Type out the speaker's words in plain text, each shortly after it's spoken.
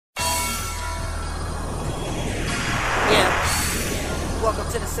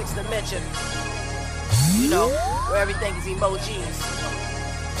Welcome to the 6th dimension. You know, where everything is emojis.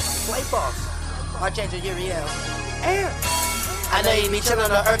 Play boss, Archangel Uriel. Air. I know you be chillin'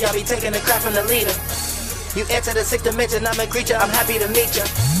 on earth, y'all be taking the crap from the leader. You enter the 6th dimension, I'm a creature, I'm happy to meet ya.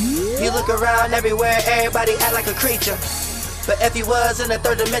 You look around everywhere, everybody act like a creature. But if you was in the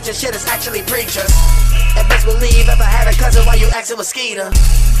 3rd dimension, shit is actually preachers. And best believe if I had a cousin, why you asking with Skeeter?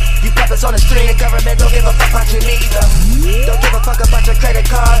 You puppets on the street and government don't give a fuck about you neither. Don't give a fuck about your credit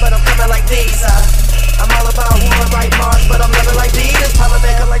card, but I'm coming like Visa. I'm all about war like Mars, but I'm living like Venus.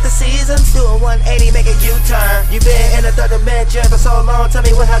 Parliament come like the seasons, doing 180, make a U-turn. You been in the 3rd dimension for so long, tell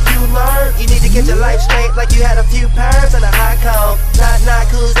me what have you learned? You need to get your life straight like you had a few perms and a high cone.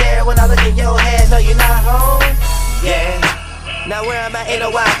 Knock, who's there when I look in your head? No, you're not home. Yeah. Now where am I? Ain't no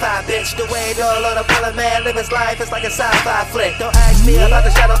Wi-Fi, bitch. The way Doelow the Parliament live his life is like a sci-fi flick. Don't ask me about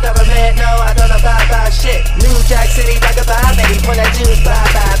the shadow government, no, I don't abide by shit. New Jack City, like a vibe, maybe point that juice,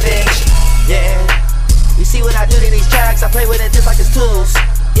 bye-bye, bitch. Yeah. You see what I do to these tracks? I play with it just like it's tools.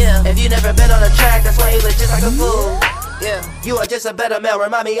 Yeah. If you never been on a track, that's why you look just like a fool. Yeah. You are just a better male,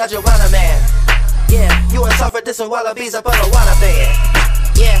 remind me of Joanna, man. Yeah. You are soft for dissing wallabies up on a waterbed.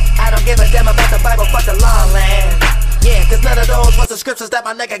 Yeah. I don't give a damn about the Bible, fuck the law land. Yeah, cause none of those was the scriptures that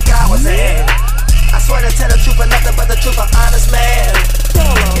my nigga God was in. I swear to tell the truth, but nothing but the truth, I'm honest man.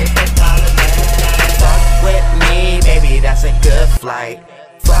 Fuck with me, baby, that's a good flight.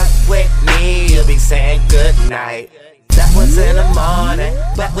 Fuck with me, you'll be saying good night. That was in the morning,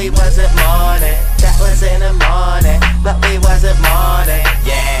 but we wasn't morning. That was in the morning, but we wasn't morning,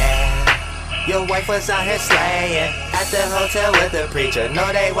 yeah. Your wife was out here slaying at the hotel with the preacher. No,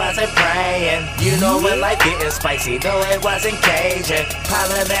 they wasn't praying. You know when life getting spicy, no, it wasn't Cajun.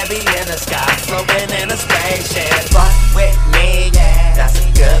 Parliament be in the sky, floating in a spaceship. Fuck with me, yeah, that's a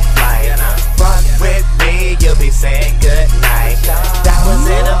good flight. Fuck with me, you'll be saying good night. That was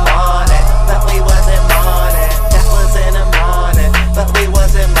in the morning, but we wasn't morning. That was in the morning, but we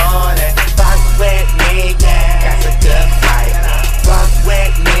wasn't morning. Fuck with me, yeah, that's a good flight. Fuck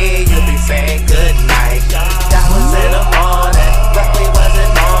with me, you'll be saying good night. That was in the morning, but we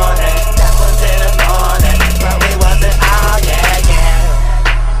wasn't morning. That was in the morning, but we wasn't, oh yeah,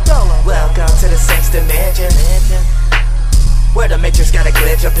 yeah. Welcome to the 6th dimension, where the matrix got a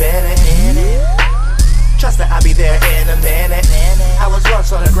glitch up in it. Trust that I'll be there in a minute. I was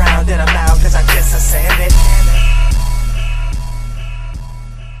once on the ground, then I'm out, cause I just ascended.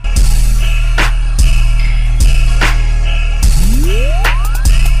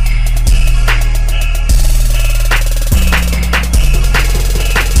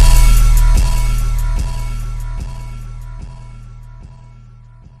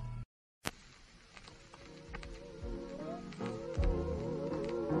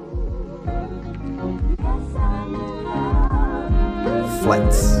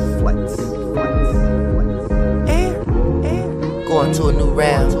 Flex. Going to a new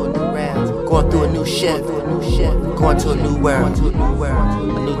round, going through a new shift, going to a new world, a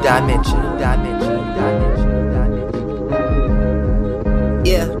new dimension.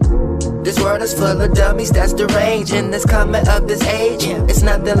 Yeah. This world is full of dummies that's deranged in this coming of this age. It's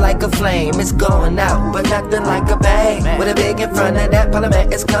nothing like a flame, it's going out, but nothing like a bang. With a big in front of that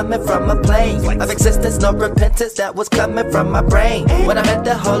parliament, it's coming from a plane of existence, no repentance that was coming from my brain. When I met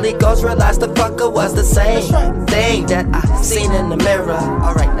the Holy Ghost, realized the fucker was the same thing that I seen in the mirror.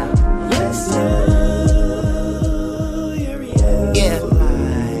 Alright now. Yeah,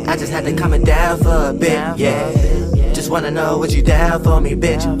 I just had to calm it down for a bit, yeah. Just wanna know what you down for me,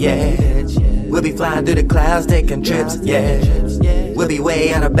 bitch, yeah. We'll be flying through the clouds, taking trips, yeah. We'll be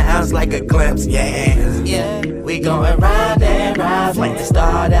way out of bounds like a glimpse, yeah. We going round and round, like the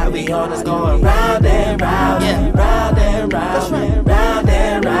star that we on is going round and round, round and round, round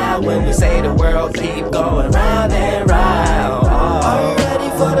and round. When we say the world keep going round and round. Are you ready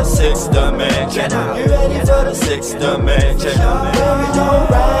for the 6th dimension? You ready for the 6th dimension? Where we go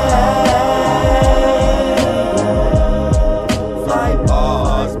round.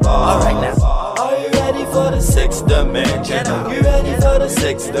 Alright now. Are you ready for the 6th dimension? You ready for the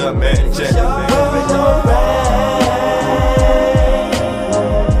 6th dimension? Where we go round.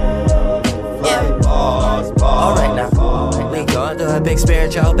 Yeah. Alright now. We going through a big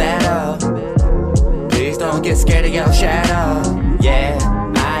spiritual battle. Please don't get scared of your shadow. Yeah,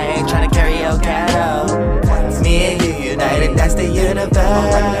 I ain't trying to carry your cattle. Me and you united, that's the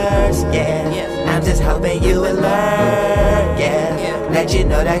universe. Yeah, I'm just hoping you will learn. Yeah. Let you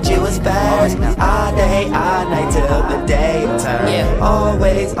know that you was first. All day, all night till the day turn.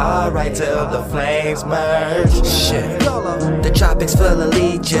 Always alright till the flames merge. Shit. The tropics full of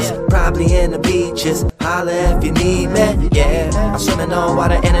leeches, probably in the beaches. holler if you need me. Yeah, I'm swimming on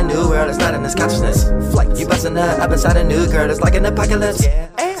water in a new world. It's not in this consciousness. You bustin' up inside a new girl. It's like an apocalypse.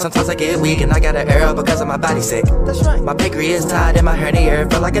 Sometimes I get weak and I got an arrow because of my body sick. That's right. My pancreas tied in my hernia,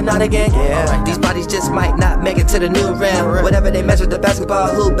 feel like a knot again. Yeah. These bodies just might not make it to the new realm. Whatever they measure the basketball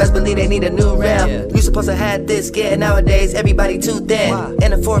hoop, best believe they need a new realm. You supposed to have this, yeah. Nowadays everybody too thin.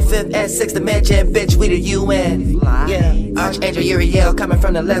 In the 4th, 5th, and 6th dimension, bitch, we the UN. Yeah. Archangel Uriel coming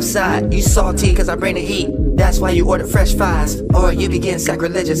from the left side. You salty cause I bring the heat. That's why you order fresh fries. Or you begin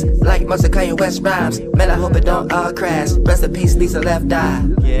sacrilegious like most of Kanye West rhymes. Man, I hope it don't all crash. Rest in peace, Lisa left eye.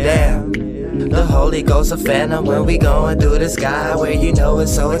 Damn. The Holy Ghost of Phantom when we going through the sky where you know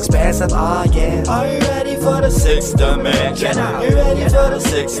it's so expansive. Oh yeah. Are you ready for the 6th dimension? You ready for the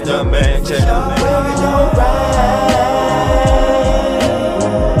 6th dimension? Where we don't ride.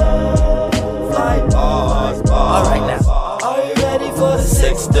 Alright now. Are you ready for the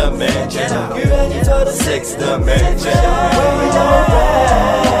 6th dimension? You ready for the 6th dimension? Where we don't ride.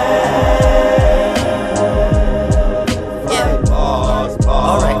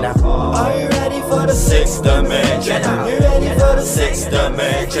 Alright now. Are you ready for the 6th dimension? You ready for the 6th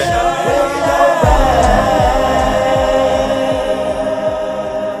dimension? Where we don't ride.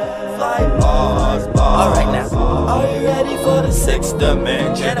 Alright now. Are you ready for the 6th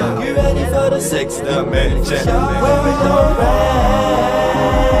dimension? You ready for the 6th dimension? Where we don't ride.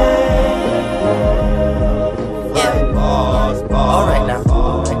 Yeah. Alright now.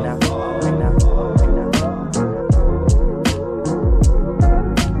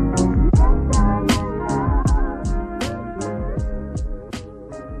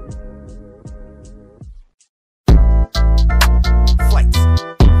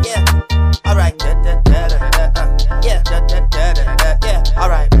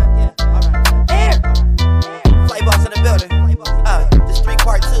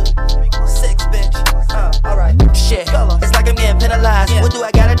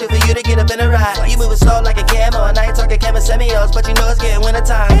 But you know it's getting winter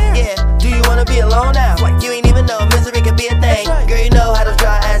time. Yeah, do you wanna be alone now? You ain't even know misery can be a thing. Girl, you know how those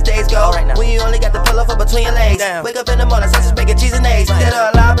dry ass days go when you only got the pillow for between your legs. Wake up in the morning, sausage, bacon, cheese and eggs. Dead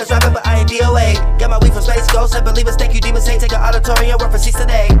or alive, been rapping, but I ain't DOA. Got my weed from space, ghosts and believers. Thank you, demons. Say take an auditorium, work for seats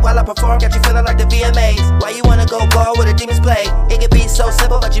today. While I perform, got you feeling like the VMAs. Why you wanna go ball where the demons play? It can be so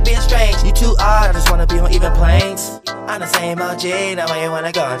simple, but you being strange. You too odd, I just wanna be on even planes. I'm the same OG, now why you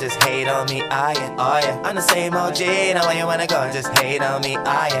wanna go and just hate on me? Oh yeah. I'm the same OG, now why you wanna go and just hate on me?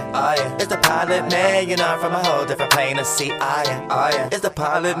 Oh yeah. It's the pilot man, you know I'm from a whole different plane of sea. Oh yeah. It's the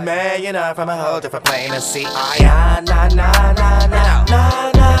pilot man, you know I'm from a whole different plane of sea. Oh yeah. Nah.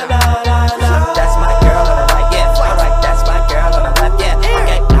 That's my girl on the right, yeah. Alright, that's my girl on the left, yeah.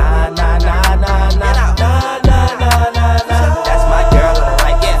 Okay. Nah. That's my girl on the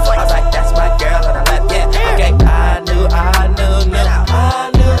right, yeah. Alright, that's my girl on the left, yeah. Okay. I knew.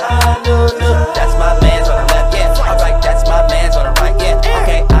 That's my man's on the left, yeah. Alright, that's my man's on the right, yeah.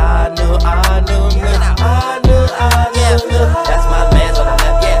 Okay. I knew. That's my man's on the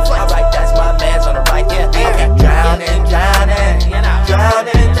left, yeah. Alright, that's my man's on the right, yeah. Okay. Drowning, cause I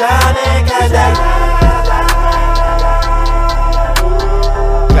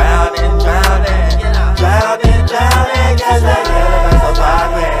drowning, cause I so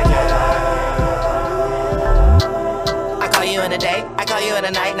I call you in the day, I call you in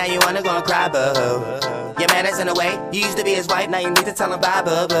the night, now you wanna go and cry, boo. Your man is in the way, you used to be his wife, now you need to tell him bye,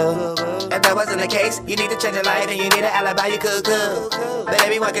 boo. If that wasn't the case, you need to change your life and you need an alibi, you could. But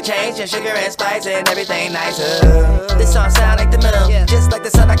everyone can change, and sugar and spice and everything nicer. This song sound like the moon, just like the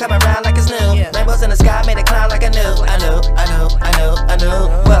sun, I come around like it's new. Rainbows in the sky made it clown like I knew.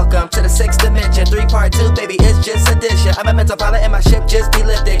 Welcome to the 6th dimension, 3-part 2, baby, it's just addition. I'm a mental pilot and my ship just be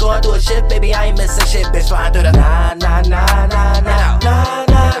lifted. Going through a ship, baby, I ain't missing shit, bitch, flying through the nah.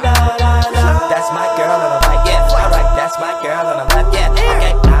 That's my girl on the right, yeah. Alright, that's my girl on the left, yeah.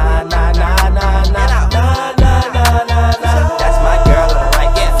 Okay, nah. That's my girl on the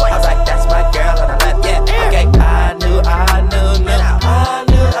right, yeah. Alright, that's my girl on the left, yeah. Okay, I knew.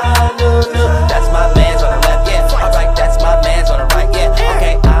 That's my man's on the left, yeah. Alright, that's my man's on the right, yeah.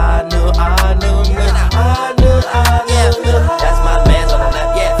 Okay, I knew. That's my man's on the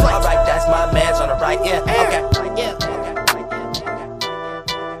left, yeah. Alright, that's my man's on the right, yeah. Okay, yeah.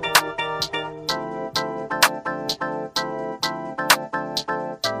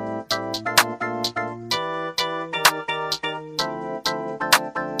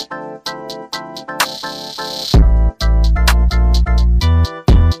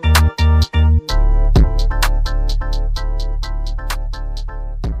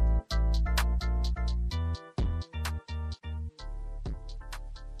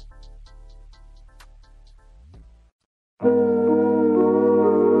 Yeah.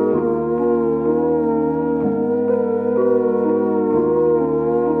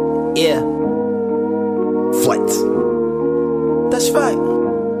 Flights. That's right.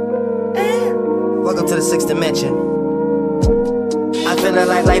 Welcome to the 6th dimension. I'm feeling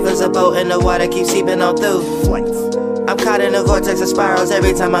like life is a boat and the water keeps seeping on through. Flights. I'm caught in a vortex of spirals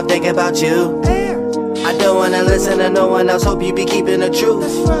every time I'm thinking about you. I don't wanna listen to no one else, hope you be keeping the truth.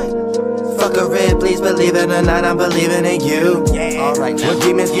 That's right. Fuck a red, please believe it or not, I'm believing in you. Alright, when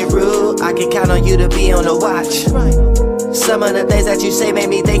demons get rude, I can count on you to be on the watch. Some of the things that you say make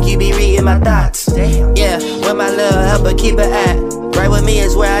me think you be reading my thoughts. Yeah, when my little helper keep it at. Right with me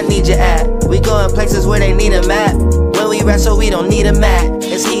is where I need you at. We going places where they need a map. When we wrestle, we don't need a mat.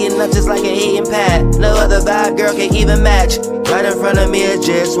 It's heating up just like an heating pad. No other bad girl can even match. Right in front of me is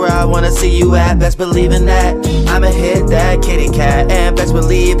just where I wanna see you at. Best believe in that. I'ma hit that kitty cat, and best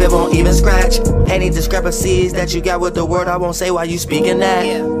believe it won't even scratch. Any discrepancies that you got with the word, I won't say while you speaking that.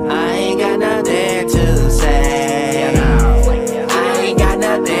 I ain't got nothing to say. I ain't got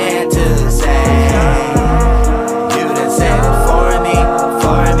nothing to say. You done said it for me,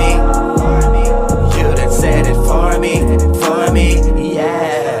 for me. You done said it for me,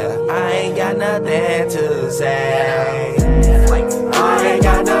 yeah. I ain't got nothing to say. I ain't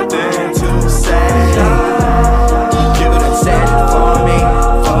got nothing to say. You done said it for me,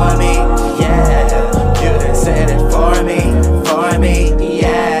 yeah. You done said it for me,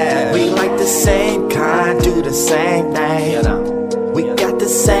 yeah. We like the same kind, do the same thing. We got the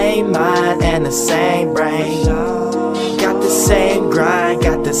same mind and the same brain. Got the same grind,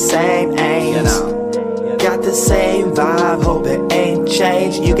 got the same aims. Got the same vibe, hope it ain't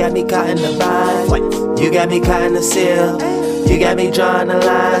changed. You got me caught in the bind. You got me caught in the seal. You got me drawing the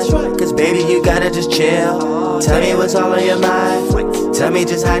lines. Cause baby, you gotta just chill. Tell me what's all on your mind. Tell me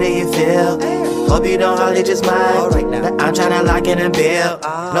just how do you feel. Hope you don't hardly just mind. I'm tryna lock in and build.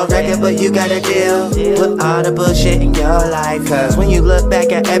 No record, but you gotta deal with all the bullshit in your life. Cause when you look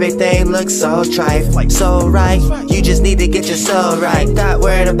back at everything, looks so trite. So right, you just need to get your soul right. Not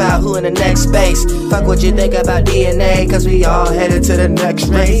worried about who in the next space. Fuck what you think about DNA, cause we all headed to the next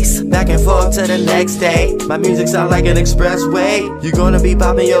race. Back and forth to the next day. My music sound like an expressway. You gonna be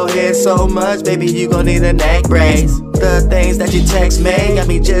popping your head so much, baby, you gon' need a neck brace. The things that you text me got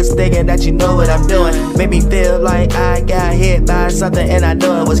me just thinking that you know what I'm doing. Make me feel like I got hit by something and I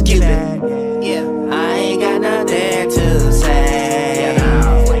know it was Cupid. Yeah, I ain't got nothing to say.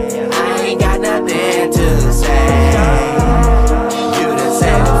 I ain't got nothing to say. You done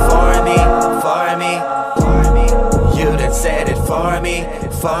said it for me. You done said it for me,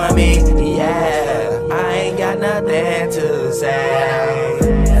 yeah. I ain't got nothing to say.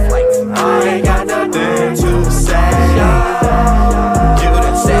 I ain't got nothing to say. You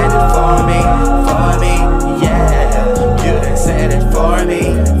done said it for me, yeah. You done said it for me,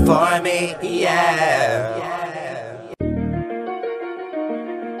 yeah.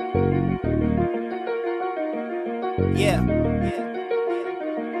 Yeah.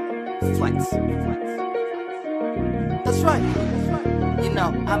 Flex. That's right. You know,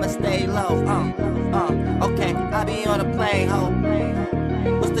 I'ma stay low. Okay, I be on a plane, ho.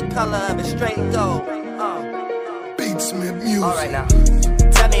 What's the color of it? Straight gold. Beatsmith music. Alright now.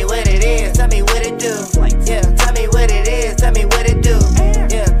 Tell me what it is, tell me what it do. Yeah, tell me what it is, tell me what it do.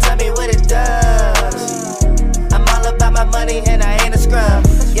 Yeah, tell me what it does. I'm all about my money and I ain't a scrub.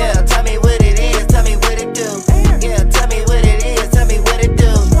 Yeah, tell me what it is, tell me what it do. Yeah, tell me what it is, tell me what it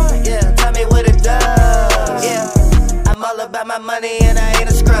do. Yeah, tell me what it does. Yeah, I'm all about my money and I ain't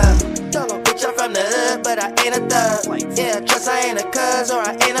a scrub. Bitch, I'm from the hood, but I ain't a thug. Yeah, trust I ain't a cuz or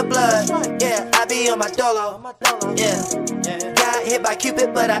I ain't a blood. Yeah, I be on my Doelow. Yeah, got hit by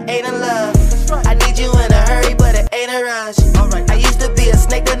Cupid, but I ain't in love. I need you in a hurry, but it ain't a rush. I used to be a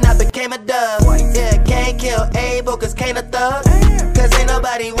snake, then I became a dove. Yeah, can't kill Abel, cause can't a thug. Cause ain't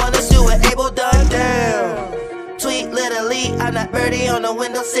nobody wanna do what Abel done. Damn. Tweet literally, I'm not birdie on the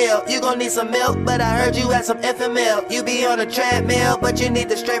windowsill. You gon' need some milk, but I heard you had some infant milk. You be on a treadmill, but you need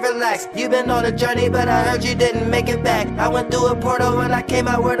to straight relax. You been on a journey, but I heard you didn't make it back. I went through a portal when I came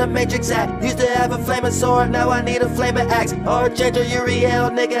out where the Matrix at. Used to have a flaming sword, now I need a flaming axe. Or a Chandelier,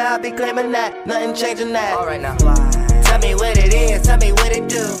 Uriel, nigga, I be claiming that. Nothing changing that. Alright now. Tell me what it is, tell me what it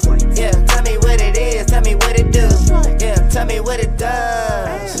do. Yeah, tell me what it is, tell me what it do. Yeah, tell me what it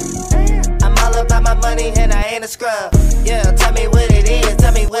does. I'm all about my money and I ain't a scrub. Yeah, tell me what it is,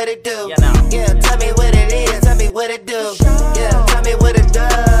 tell me what it do. Yeah, tell me what it is, tell me what it do. Yeah, tell me what it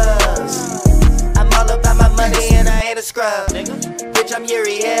does. I'm all about my money and I ain't a scrub. Bitch, I'm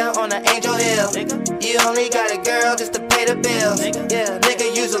Uriel on an Angel Hill. You only got a girl just to pay the bills. Yeah,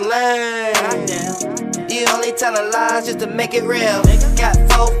 nigga, use a lame. You only telling lies just to make it real. Got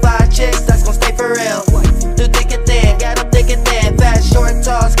 4, 5 chicks that's gon' stay for real. Through thick and thin, got them thick and thin. Fat, short,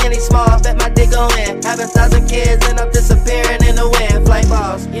 tall, skinny, small, bet my dick go in. Have 1,000 kids and I'm disappearing in the wind. Flight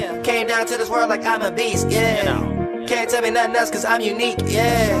balls, came down to this world like I'm a beast, Can't tell me nothing else cause I'm unique,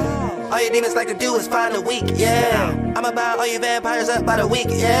 All you demons like to do is find a weak, I'm about all you vampires up by the week,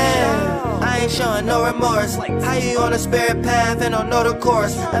 I ain't showing no remorse. How you on a spirit path and don't know the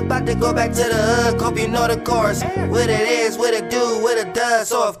course? About to go back to the hood, hope you know the course. What it is, what it do, what it does,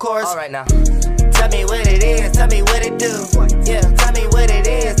 so of course. Alright now, tell me what it is, tell me what it do. Yeah, tell me what it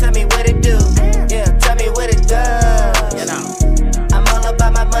is, tell me what it do. Yeah, tell me what it does. You know, I'm all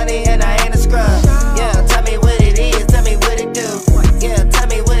about my money and I ain't a scrub. Yeah, tell me what it is, tell me what it do. Yeah, tell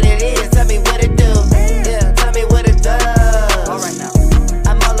me what it is, tell me what it do. Yeah, tell me what it does. Alright now,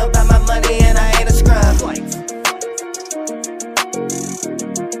 I'm all about my money and I ain't a scrub.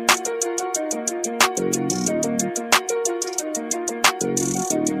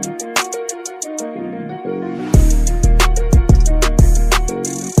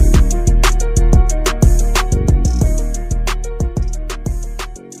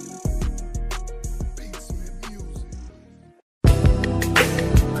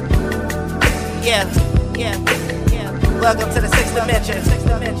 Welcome to the sixth dimension.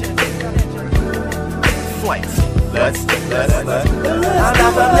 Flights. Let's. I'm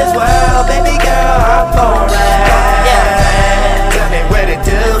not from this world, baby girl, I'm foreign. Tell me what it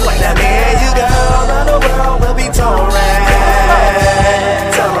do. Now me and you, girl, around the world will be touring.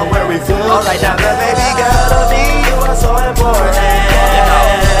 Tell them where we flew. Alright, now the baby girl, to me, you are so important.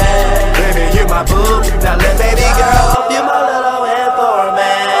 Baby, you my boo. Now let baby girl, you my little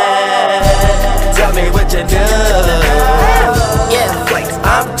informant. Tell me what you do.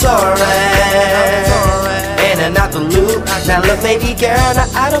 I'm touring, in and out the loop. Now look baby girl, now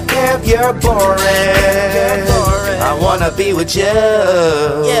I don't care if you're boring. I wanna be with you.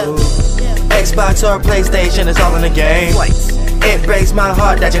 Xbox or PlayStation, it's all in the game. It breaks my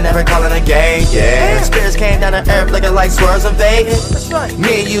heart that you're never calling a game. Spirits came down to earth like a light swirls invading.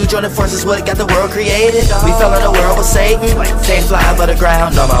 Me and you joining forces, what got the world created. We fell in the world with Satan. Can't fly above the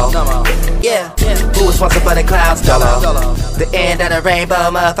ground no more. Who was once above the clouds? Doelow. The end of the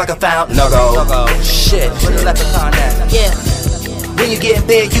rainbow, motherfucker found no go. Shit, where the leprechaun at? When you get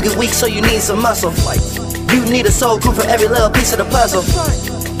big, you get weak, so you need some muscle. You need a soul crew for every little piece of the puzzle.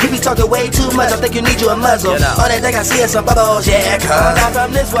 You be talking way too much, I think you need you a muzzle. All that thing I see is some bubbles, cause I'm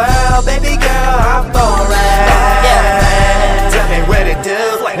from this world, baby girl, I'm foreign. Tell me what it do.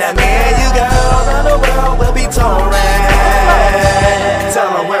 Now me and you, girl, around the world will be touring. Tell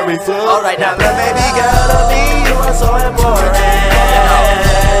them where we flew. Alright, now the baby girl, to me, you are so important.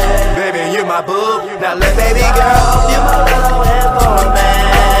 Baby, you my boo. Now let baby girl, you my little informant.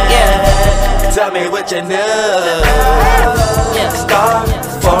 Tell me what you know. Star,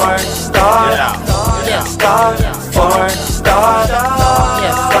 foreign star. Star, foreign star.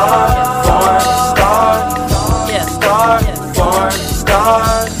 Star, foreign star. Star, foreign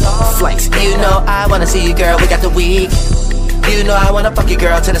star. Flights, you know I wanna see you, girl. We got the week. You know I wanna fuck you,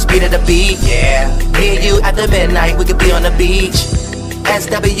 girl, to the speed of the beat. Me and you after midnight, we could be on the beach.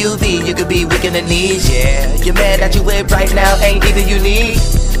 SWV, you could be weak in the knees. Your man that you with right now ain't even unique.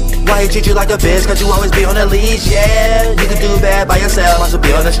 Why he treat you like a bitch? Cause you always be on the leash. You can do bad by yourself, might as well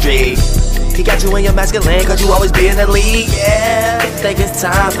be on the street. He got you in your masculine, cause you always be in the league. Think it's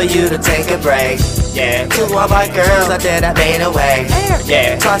time for you to take a break. To all my girls out there that made away.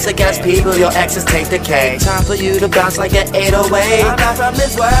 Toxic ass people, your exes take the cake. Time for you to bounce like an 808. I'm not from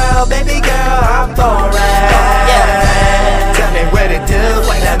this world, baby girl, I'm foreign. Tell me what it do.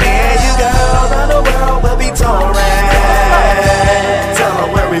 Now me and you, girl, around the world will be touring. Tell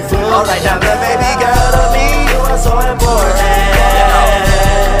them where we flew. Alright, now the baby girl, to me, you are so important.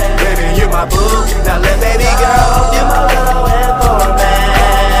 Baby, you my boo. Now let baby girl, you my little informant.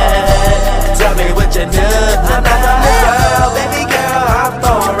 Tell me what you do. I'm not from this world, baby girl, I'm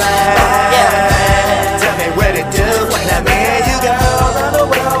foreign. Tell me what it do. Now me and you, girl, around the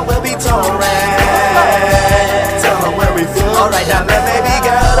world will be touring. Tell them where we flew. Alright, now let baby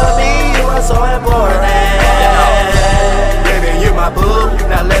girl, to me, you are so important. Baby, you my boo.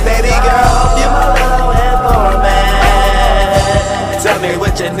 Now let baby girl.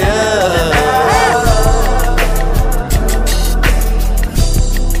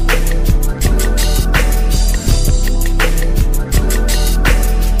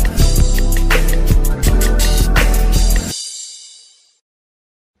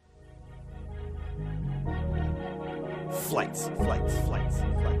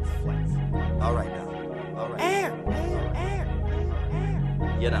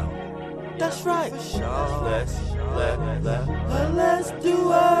 That's right. Let's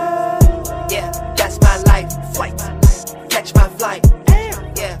do it. Yeah, that's my life. Flight. Catch my flight.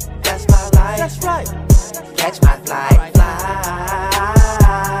 Yeah, that's my life. That's right. Catch my flight. Fly.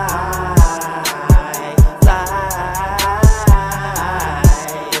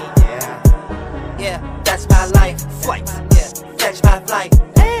 Yeah, that's my life. Flight. Yeah, catch my flight.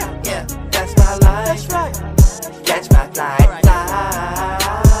 Yeah, that's my life. That's right. Catch my flight. Fly.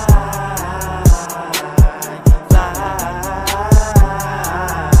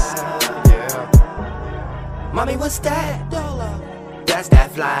 Mommy, what's that? Doelow. That's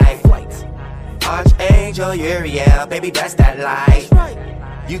that flight. Archangel Uriel, baby, that's that light. That's right.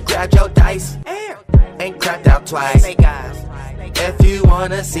 You grabbed your dice and cracked out twice. Hey guys. If you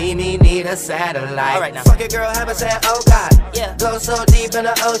wanna see me, need a satellite. Alright now. Fuck a girl, haven't said, oh God. Yeah. Go so deep in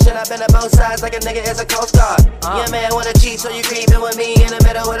the ocean, I've been to both sides like a nigga is a coast guard. Yeah, man, wanna cheat, so you creepin' with me in the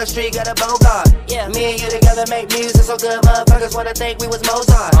middle of the street, got a bogart. Yeah. Me and you together make music so good, motherfuckers wanna think we was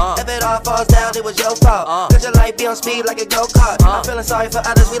Mozart. If it all falls down, it was your fault. Cause your life be on speed like a go-kart. I'm feeling sorry for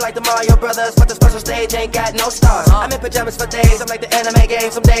others, we like the Mario Brothers, but the special stage ain't got no stars. I'm in pajamas for days, I'm like the anime game.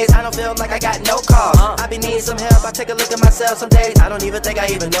 Some days I don't feel like I got no cause. I be needing some help, I take a look at myself. Some days I don't even think I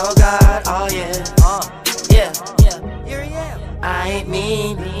even know God. Oh yeah, yeah, Uriel. I ain't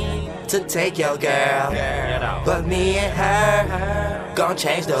mean to take your girl, but me and her gon'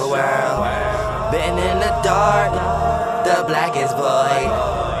 change the world. Been in the dark, the blackest void.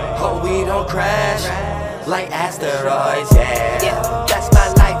 Hope we don't crash like asteroids. Yeah, that's my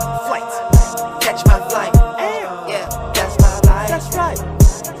life. Flight, catch my flight. Yeah, that's my life. That's right.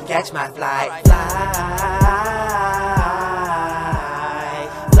 Catch my flight. Fly.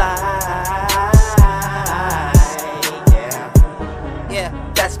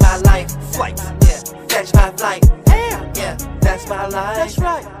 That's my life. Flight. Yeah. Catch my flight. Yeah. That's my life. That's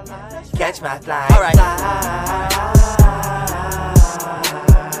right. Catch my flight. Alright. Fly.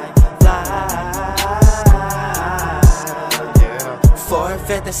 4th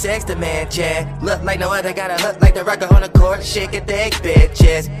and 6th dimension. Look like no other, got a hook like the record on the court. Shit get thick,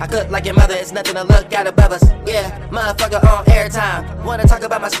 bitches. I cook like your mother, it's nothing to look at above us. Yeah, motherfucker on airtime. Wanna talk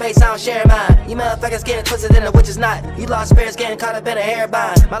about my space, I don't share mine. You motherfuckers getting twisted in the witch is not. You lost spirits getting caught up in a hair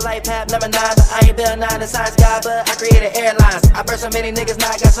bind. My life path number 9, but I ain't Bill 9, the science guy, but I created airlines. I birthed so many niggas,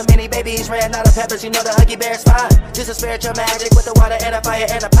 now I got so many babies. Ran out of peppers, you know the Huggy Bear's fine. Just a spiritual magic with the water and a fire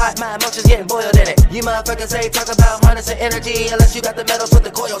and a pot. My emotions getting boiled in it. You motherfuckers say talk about harnessing energy unless you got the metals with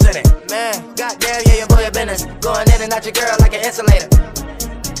the coils in it. Man, goddamn, yeah, your boy a business. Going in and out your girl like an insulator.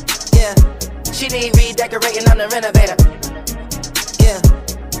 Yeah, she need redecorating, I'm the renovator. Yeah,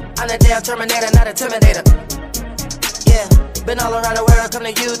 I'm the damn Terminator, not Intimidator. Yeah, been all around the world, come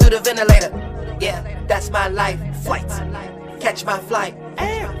to you through the ventilator. Yeah, that's my life. Flight, catch my flight.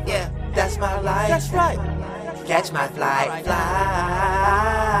 Yeah, that's my life. That's right. Catch my flight. Fly,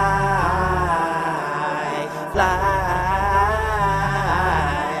 fly.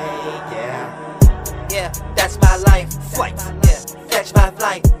 Yeah, that's my life. Flight. Yeah, catch my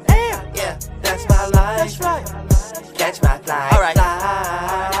flight. Yeah, that's my life. That's right. Catch my flight. Alright. Fly,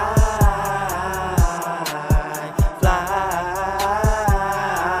 fly.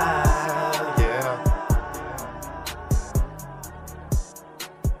 Yeah.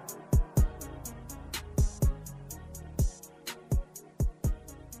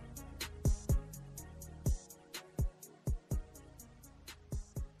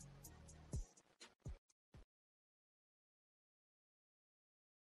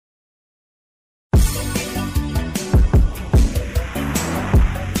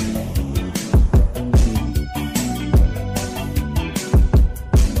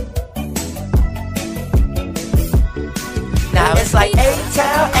 Now it's like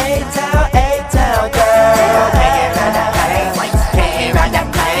A-Town, A-Town, A-Town, girl. Can you ride that plane? Can you ride that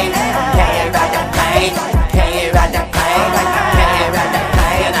plane? Can you ride that plane? Can you ride that plane? Can you ride that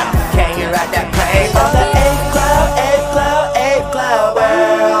plane? Can you ride that plane? On the A-Cloud, A-Cloud, A-Cloud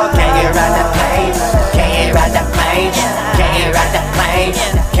world. Can you ride that plane? Can you ride that plane? Can you ride that plane?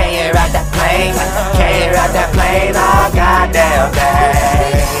 Can you ride that plane? Can you ride that plane? Oh, goddamn day.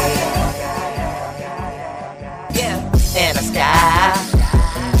 In the sky,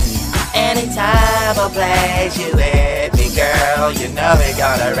 anytime or place you with me, girl, you know we're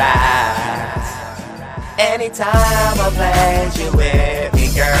gonna rise. Anytime or place you with me,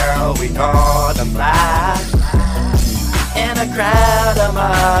 girl, we gonna fly. In a crowd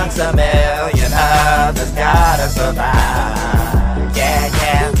amongst a million others, gotta survive. Yeah,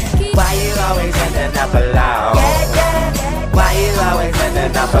 yeah. Why you always ending up alone? Why you always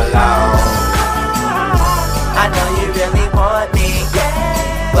ending up alone? I know you really want me,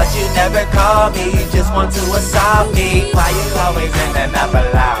 but you never never call me, you just want to assault me. Why you always in and up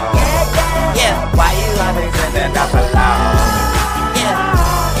alone? Yeah, why you always in and up alone?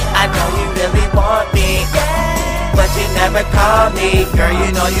 Yeah, I know you really want me, but you never call me. Girl,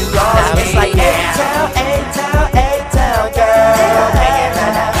 you know you lost me. Now it's like A-Town, A-Town, A-Town, girl. Can you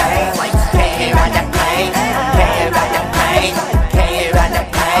ride that plane? Can you ride that plane? Can you ride that plane? Can you ride that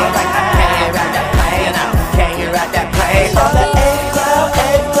plane? Can you ride that plane? Can you ride that plane? On the A-Cloud,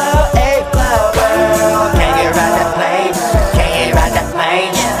 A-Cloud, A-Cloud, girl. Can you ride that plane? Can you ride that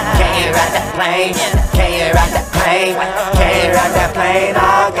plane? Can you ride that plane? Can you ride that plane? Can you ride that plane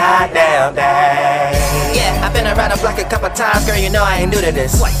all goddamn day? Yeah, I've been around the block a couple times, girl, you know I ain't new to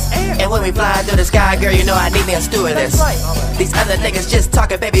this. And when we fly through the sky, girl, you know I need me a stewardess. These other niggas just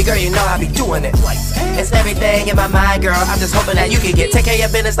talking, baby girl, you know I be doing it. It's everything in my mind, girl, I'm just hoping that you can take care of your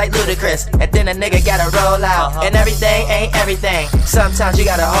business like Ludacris. And then a nigga gotta roll out, and everything ain't everything. Sometimes you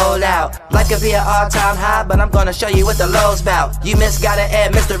gotta hold out. Life could be an all-time high, but I'm gonna show you what the low's bout. You misguided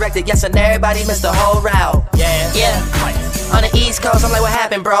and misdirected, yes, and everybody missed the whole route. Yeah. On the East Coast, I'm like, what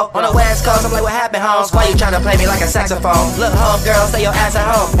happened, bro? On the West Coast, I'm like, what happened, Holmes? Why you tryna play me like a saxophone? Look, home girl, stay your ass at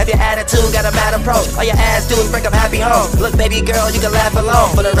home. Have your attitude, got a bad approach. All your ass do is break up happy homes. Look, baby girl, you can laugh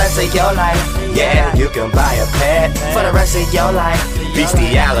alone for the rest of your life. Yeah, you can buy a pet for the rest of your life.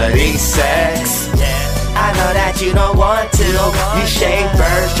 Bestiality, sex. I know that you don't want to. You shade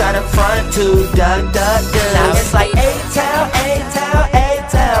birds, try to front to duck, duck, duck. Now it's like A-Town, A-Town,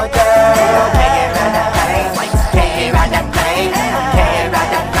 A-Town, girl. Can you ride that plane? Can you ride that plane? Can you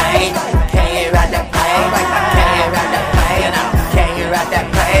ride that plane? Can you ride that plane? Can you ride that plane? Can you ride that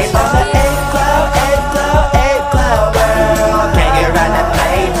plane? On the A-Cloud, A-Cloud, A-Cloud, girl. Can you ride that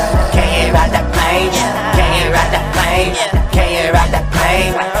plane? Can you ride that plane? Can you ride that plane? Can you ride that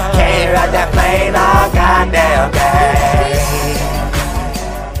plane? Can you ride that plane all goddamn day?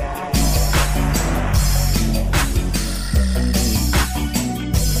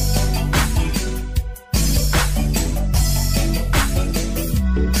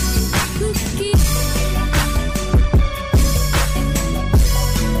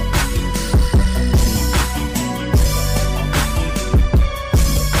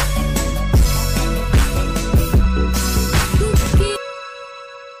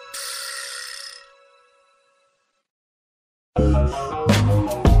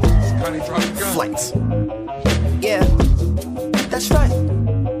 Flights. Yeah, that's right.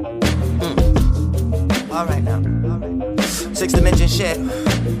 Alright now. Sixth dimension shit.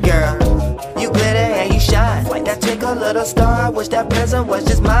 Girl, you glitter and you shine like that twinkle little star. I wish that present was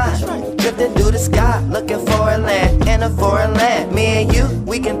just mine. Drifting through the sky, looking for a land in a foreign land. Me and you,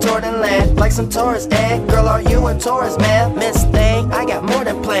 we can tour the land like some tourists. And girl, are you a tourist, man? Miss Thing, I got more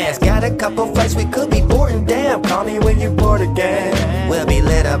than plans. Got a couple flights we could be boarding. Damn, call me when you're bored again. We'll be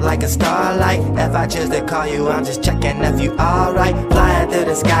lit up like a starlight. If I choose to call you, I'm just checking if you alright. Flying through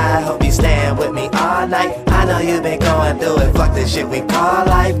the sky, hope you stand with me all night. I know you've been going through it, fuck this shit we call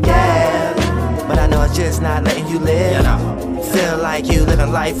life, yeah. But I know it's just not letting you live. Feel like you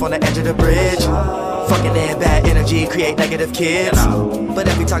living life on the edge of the bridge. Fucking in bad energy, create negative kids. But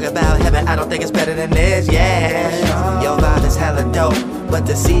if we talk about heaven, I don't think it's better than this, yeah. Your vibe is hella dope, but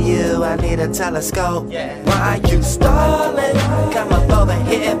to see you, I need a telescope. Why you stalling? Come up over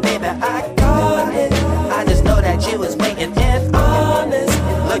here, baby, I got it. I just know that you was waiting and honest,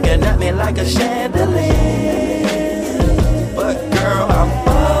 looking at me like a chandelier. But girl, I'm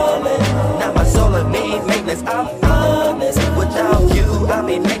falling. Now my soul of me maintenance, I'm honest. Without you, I'll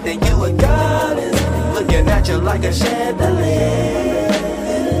be making you a goddess, looking at you like a chandelier.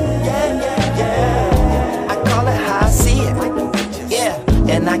 Yeah. I call it how I see it. Yeah.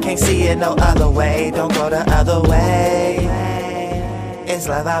 And I can't see it no other way. Don't go the other way. It's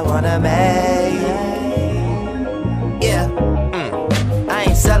love I wanna make. Yeah. I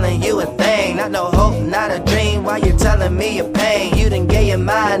ain't selling you a thing, not no hope, not a dream. Why you telling me your pain? You done gave your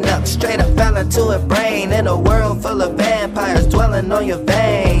mind up, straight up fell into a brain. In a world full of vampires dwelling on your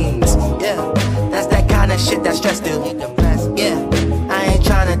veins. Yeah, that's that kind of shit that stress do. Yeah, I ain't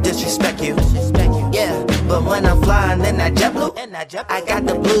trying to disrespect you. Yeah, but when I'm flying in that jet blue, I got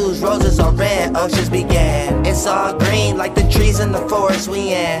the blues, roses are red, oceans began. It's all green like the trees in the forest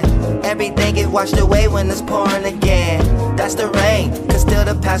we in. Everything get washed away when it's pouring again. That's the rain, cause still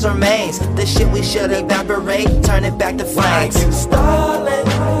the past remains. The shit we should evaporate, turn it back to flames. Why you stalling?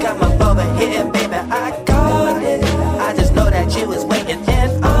 Come up over here, baby, I got it. I just know that you was waiting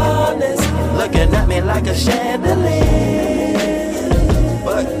and honest, looking at me like a chandelier.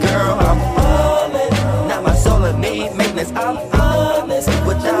 But girl, I'm falling. Now my soul of me maintenance, I'm honest.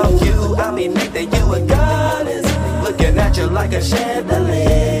 Without you, I'll be making you a goddess, looking at you like a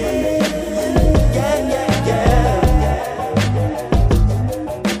chandelier.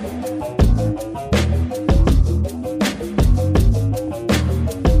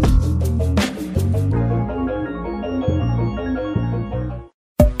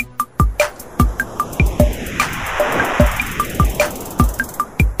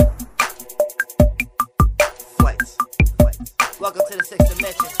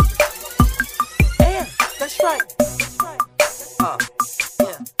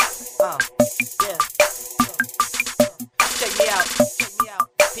 Yeah. Check me out.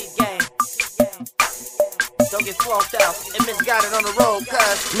 Pete Gang. Don't get flonked out and misguided on the road,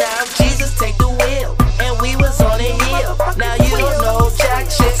 cause now Jesus take the wheel and we was on a hill. Now you don't know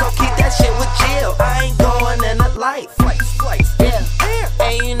jack shit, so keep that shit with Jill. I ain't going in the light. Yeah.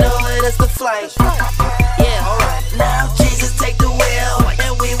 And you know it is the flight. Yeah. Alright. Now Jesus take the wheel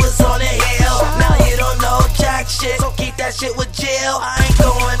and we was on a hill. Now you don't know jack shit, so keep that shit with Jill. I ain't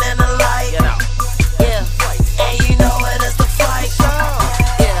going in the light. Yeah. And you know it is the flight.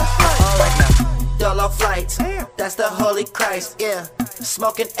 Yeah. Alright now. Doelow flights, that's the Holy Christ, yeah.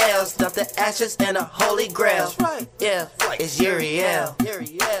 Smoking L's, dump the ashes in a holy grail. Yeah, it's Uriel.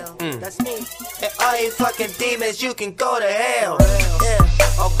 That's me. And all you fucking demons, you can go to hell. Yeah,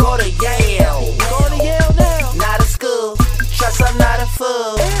 or go to Yale. Go to Yale now. Not a school, trust I'm not a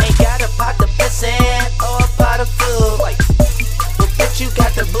fool. Ain't got a pot to piss in or a pot of food. But bitch, you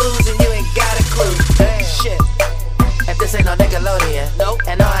got the blues and you ain't got a clue. Shit. If this ain't no Nickelodeon, nope.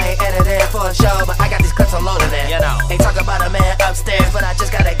 And no, I ain't edited for a show, but I got these clips unloaded in. You know, they talk about a man upstairs, but I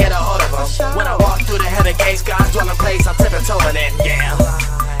just gotta get a hold of him. When I walk through the heaven gates, God's dwelling place, I'm tiptoeing in. Yeah.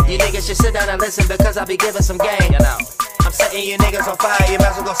 You niggas should sit down and listen because I be giving some game. You know, I'm setting you niggas on fire. You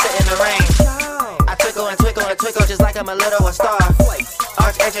might as well go sit in the rain. I twinkle and twinkle and twinkle just like I'm a little star.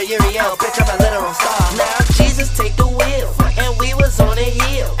 Archangel Uriel, bitch, I'm a literal star. Now Jesus take the wheel, and we was on a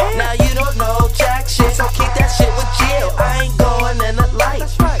hill. Now you don't know jack shit, so keep that shit with Jill. I ain't going in the light.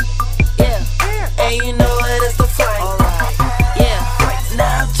 Yeah, and you know it is the flight. Yeah,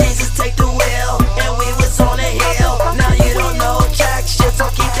 now Jesus take the wheel, and we was on a hill. Now you don't know jack shit, so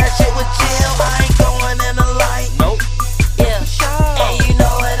keep that shit with Jill. I ain't going in the light. Nope. Yeah, and you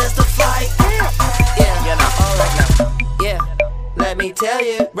know it is the flight. Yeah, let me tell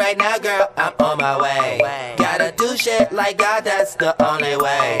you right now, girl, I'm on my way. Gotta do shit like God, that's the only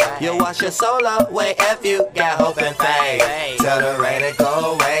way. You wash your soul away if you got hope and faith. Tell the rain to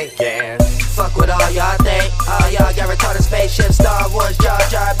go away, yeah. Fuck with all y'all think. All y'all got retarded spaceships, Star Wars, Jar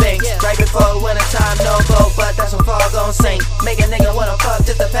Jar Binks. Right before winter time, no vote, but that's when fall gon' sink. Make a nigga wanna fuck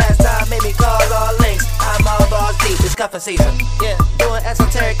just the past time, made me call all links. I'm all balls deep, it's cuffin' season. Yeah, doing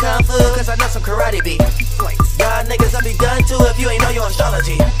esoteric kung fu, cause I know some karate beat. Y'all niggas will be done too if you ain't know your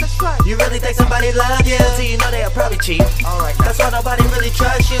astrology. You really think somebody love you till you know they'll probably cheat. That's why nobody really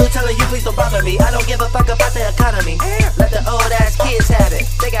trusts you, telling you please don't bother me. I don't give a fuck about the economy. Let the old ass kids have it.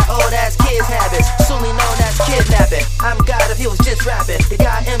 They got old ass kids habits, soonly known as kidnapping. I'm God if he was just rapping. The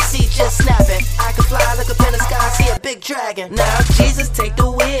guy MC just snapping. I can fly like a pin in the sky, see a big dragon. Now Jesus take the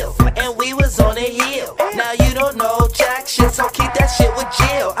wheel, and we was on a hill. Now you don't know jack shit, so keep that shit with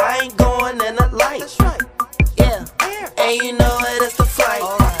Jill. I ain't going in the light. Yeah, and you know it is the flight.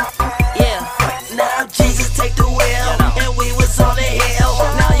 Yeah, now Jesus take the wheel, and we was on a hill.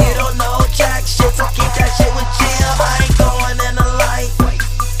 Now you don't know jack shit, so keep that shit with Jill. I ain't going in the light.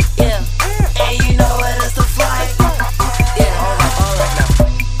 Yeah, and you know it is the flight. Yeah, alright now.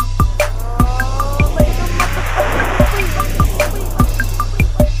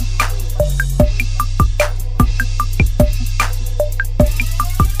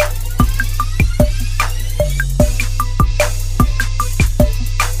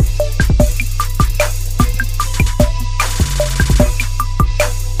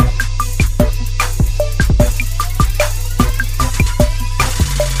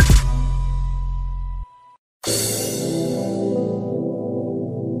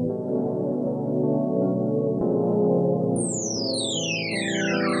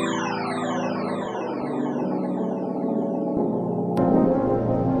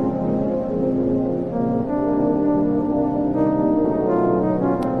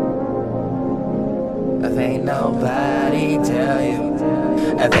 If ain't nobody tell you,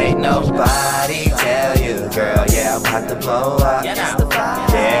 if ain't nobody tell you, girl, yeah, I'm about to blow up. Yeah,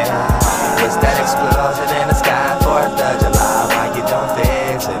 it's that explosion in the sky, 4th of July, why you don't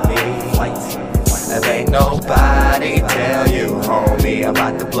visit me? If ain't nobody tell you, homie, I'm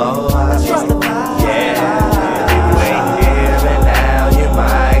about to blow up. Yeah, if you ain't here and now, you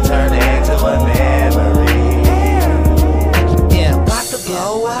might turn into a memory. Yeah, about to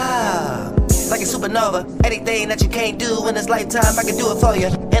blow up. Like a supernova, anything that you can't do in this lifetime, I can do it for you.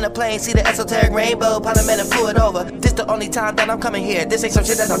 In a plane, see the esoteric rainbow, parliament and flew it over. This the only time that I'm coming here, this ain't some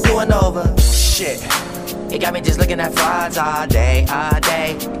shit that I'm doing over. Shit, it got me just looking at frauds all day,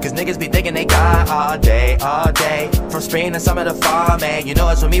 cause niggas be thinking they got all day. From spring to summer to fall, man, you know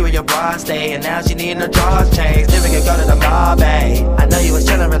it's with me where your bra stay. And now she needin' her drawers changed, then we can go to the mall, babe. I know you was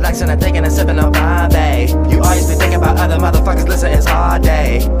chillin', relaxing and thinking and sippin' on wine, babe. You always be thinking about other motherfuckers, listen, it's all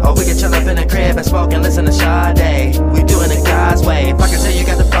day. Or we can chill up in the crib and smoke and listen to Sade. We doing it God's way, if I can tell you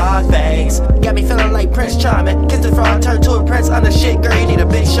got the frog face.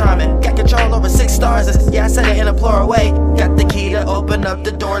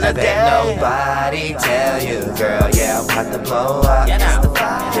 about to blow up. Yeah,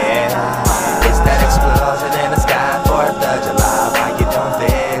 it's that explosion in the sky, 4th of July. Why you don't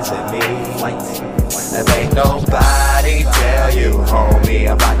visit me? There ain't nobody tell you, homie,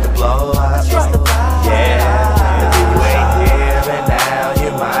 I'm about to blow up. Yeah, if you ain't here and now,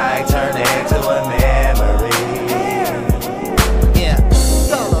 you might turn into a memory. Yeah,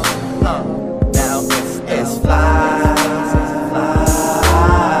 now it's fly.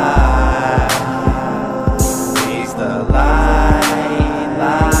 He's the light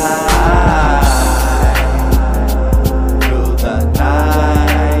through the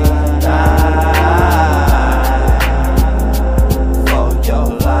night for your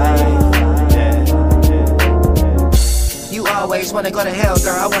life. you always wanna go to hell,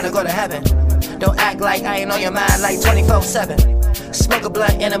 girl, I wanna go to heaven. Don't act like I ain't on your mind like 24/7. Smoke a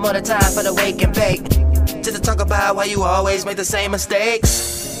blunt in the morning time for the wake and bake. Just to talk about why you always make the same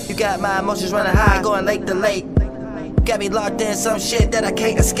mistakes. You got my emotions running high, going lake to lake. Got me locked in some shit that I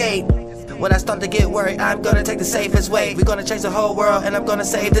can't escape. When I start to get worried, I'm gonna take the safest way. We're gonna change the whole world and I'm gonna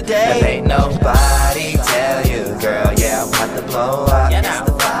save the day. There ain't nobody tell you, girl, yeah, I'm about to blow up. Yeah,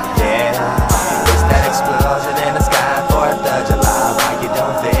 it's that explosion in the sky, 4th of July. Why you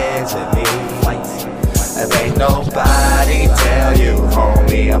don't visit me? There ain't nobody tell you,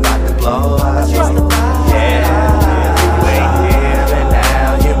 homie, I'm about to blow up. Yeah, if you ain't here and now,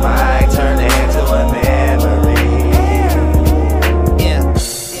 you might turn into a memory.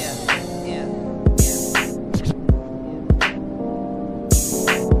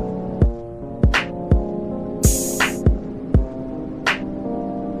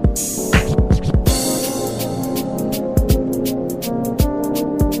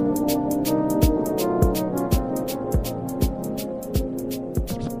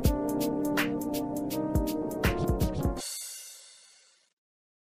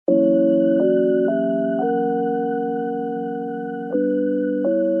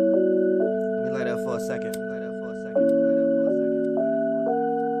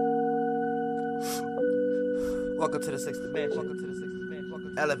 Welcome to the 6th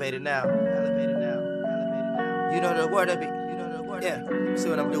dimension. Elevated now. You know the word of it. Yeah. See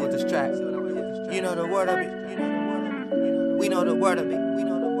what I'm doing with this track. You know the word of it. We know the word of it.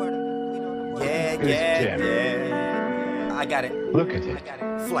 Yeah. I got it. Look at it.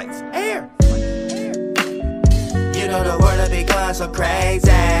 Flights. Air. You know the word of it going so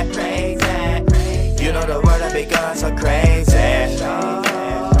crazy. You know the word of it going so crazy.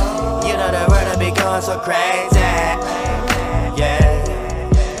 You know the word of it going so crazy.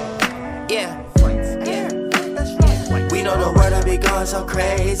 Yeah. We know the word of it going so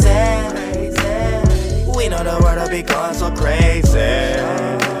crazy. We know the word of it going so crazy.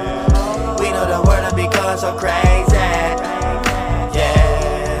 We know the word of it going so crazy.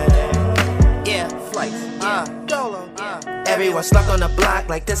 Yeah. Flights. Doelow. Everyone stuck on the block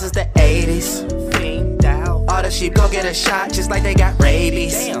like this is the 80s. All the sheep go get a shot just like they got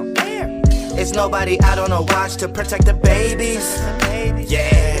rabies. It's nobody out on a watch to protect the babies.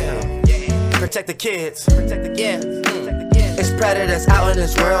 Yeah. Protect the kids. It's predators out in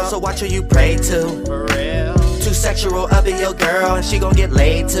this world, so watch who you pray to. Too sexual, I'll be your girl and she gon' get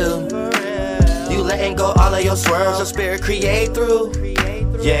laid too. You letting go all of your swirls, your spirit create through.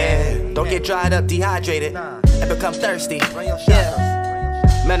 Yeah. Don't get dried up, dehydrated, and become thirsty. Yeah.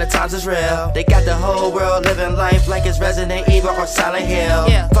 Man, the times is real. They got the whole world living life like it's Resident Evil or Silent Hill.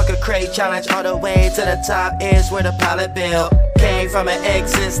 Fuck a crate challenge all the way to the top is where the pilot built. Came from an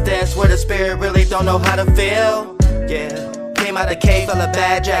existence where the spirit really don't know how to feel. Yeah. Came out the cave full of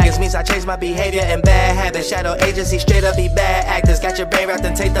bad dragons. Means I changed my behavior and bad habits. Shadow agency straight up be bad actors. Got your brain wrapped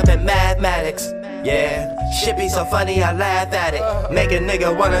and taped up in mathematics. Yeah, shit be so funny I laugh at it. Make a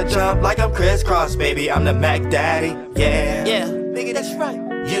nigga wanna jump like I'm crisscross, baby, I'm the Mac Daddy. Yeah, nigga, that's right.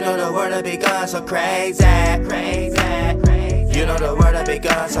 You know the word of it gone so crazy. You know the word of it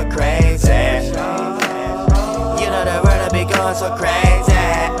gone so crazy. You know the word of it gone so crazy.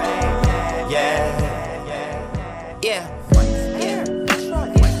 Yeah.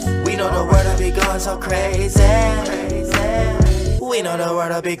 We know the word of it gone so crazy. We know the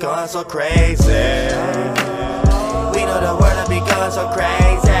word of it gone so crazy. We know the word of it gone so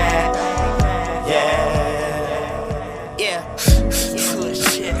crazy. Yeah.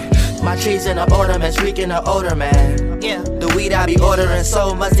 My trees and the ornaments reeking of odor, man. The weed I be ordering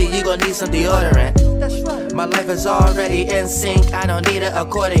so musty, you gon' need some deodorant. My life is already in sync, I don't need an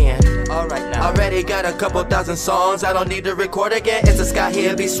accordion. Alright now. Already got a couple thousand songs, I don't need to record again. It's the sky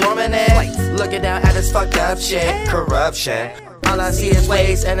here be swarming it. Looking down at this fucked up shit, corruption. all I see is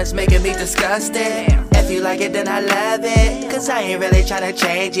waste and it's making me disgusted. If you like it then I love it, cause I ain't really tryna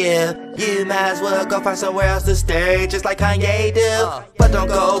change you. You might as well go find somewhere else to stay, just like Kanye do. But don't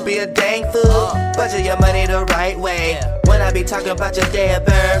go be a dang fool, budget your money the right way. When I be talking about your day of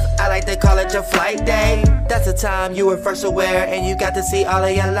birth, I like to call it your flight day. That's the time you were first aware and you got to see all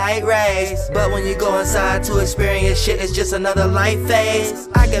of your light rays. But when you go inside to experience shit, it's just another light phase.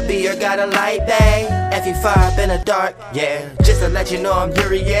 I could be your guiding light, babe, if you far up in the dark, yeah. Just to let you know I'm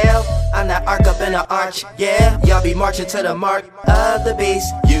Uriel, I'm that arc up in the arch, yeah. Y'all be marching to the mark of the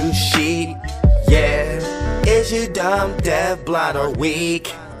beast, you sheep, yeah. Is you dumb, deaf, blind, or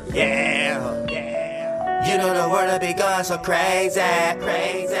weak, yeah. You know the word of be gone so crazy,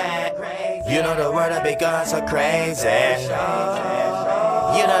 crazy, crazy. You know the word of be gone so crazy.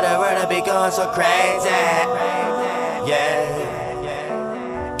 You know the word of be gone so crazy, yeah.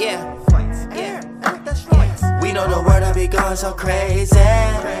 Yeah. We know the word of be gone so crazy.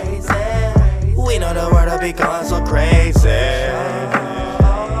 We know the word of be gone so crazy.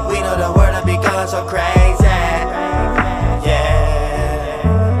 We know the word of be gone so crazy. Yeah.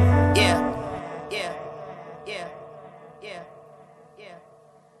 Yeah. Yeah. Yeah. Yeah.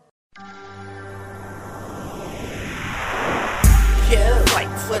 Yeah.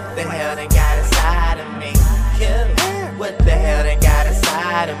 What the hell they got inside of me? What the hell they got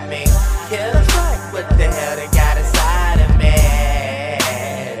inside of me? What the hell they got inside of me?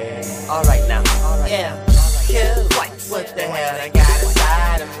 Alright now, yeah. What the hell they got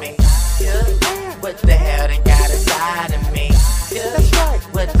inside of me? What the hell they got inside of me?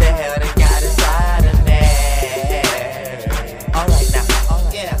 What the hell they got inside of me? Alright now,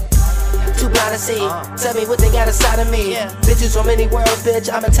 yeah. Too blind to see, tell me what they got inside of me. Been through so many worlds,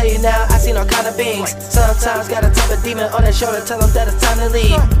 bitch, I'ma tell you now, I seen all kind of beings. Sometimes got a type of demon on their shoulder, tell them that it's time to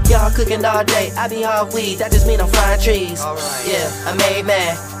leave. Y'all cooking all day, I be all weed, that just mean I'm frying trees. Yeah, a made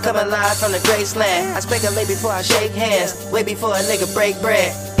man, coming live from the Graceland. I speculate before I shake hands, way before a nigga break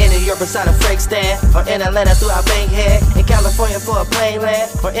bread. In New York beside a freight stand, or in Atlanta throughout Bankhead, in California for a plain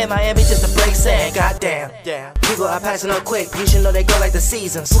land, or in Miami just to break sand. Goddamn, people are passing up quick, you should know they go like the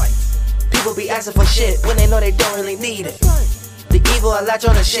seasons. People be asking for shit when they know they don't really need it. The evil will latch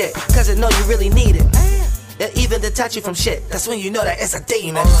on to shit, cause it know you really need it. They'll even detach you from shit, that's when you know that it's a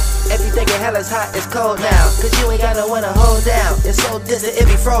demon. If you thinking hell is hot, it's cold now, cause you ain't got no one to hold down. It's so distant, it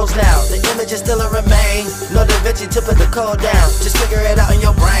be froze now. The image is still a remain, no Da Vinci to put the code down. Just figure it out in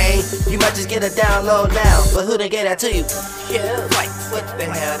your brain, you might just get a download now. But who done get that to you? What the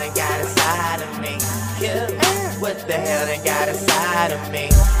hell they got inside of me? What the hell they got inside of me?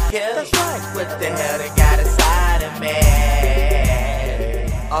 What the hell they got inside of me?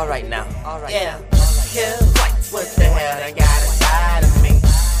 Alright now, yeah. What the hell they got inside of me?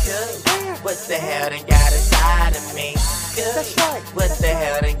 What the hell they got inside of me? What the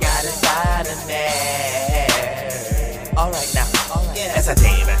hell they got inside of me? Alright now, it's a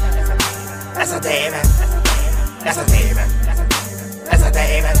demon. It's a demon. It's a demon. It's a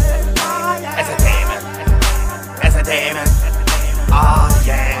demon. It's a demon. It's a demon. Oh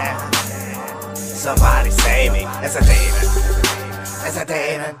yeah. Somebody save me. It's a demon. It's a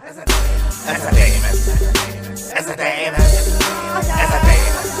demon. It's a demon. It's a demon. It's a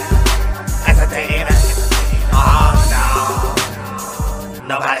demon. It's a demon. Oh no.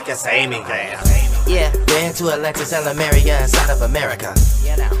 Nobody can save me, damn. Yeah, been to Atlantis and Lemuria inside of America.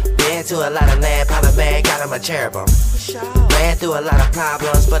 Been to a lot of land, Pilot Man got him a cherubim. Ran through a lot of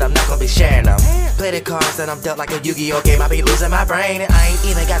problems, but I'm not gonna be sharing them. Play the cards that I'm dealt like a Yu-Gi-Oh game. I be losing my brain and I ain't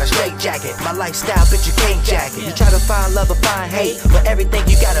even got a straight jacket. My lifestyle, bitch, you can't jack it. You try to find love or find hate, but everything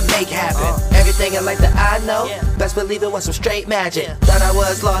you gotta make happen. Everything in life that I know, best believe it was some straight magic. Thought I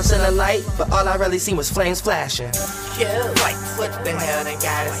was lost in the light, but all I really seen was flames flashing. What the hell they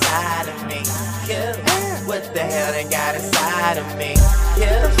got inside of me? What the hell they got inside of me?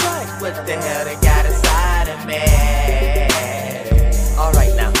 What the hell they got inside of me?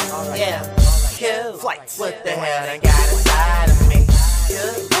 Alright now, yeah. What the hell they got inside of me?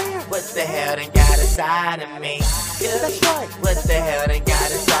 What the hell they got inside of me? What the hell they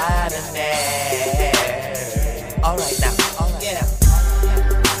got inside of me? Alright now, yeah.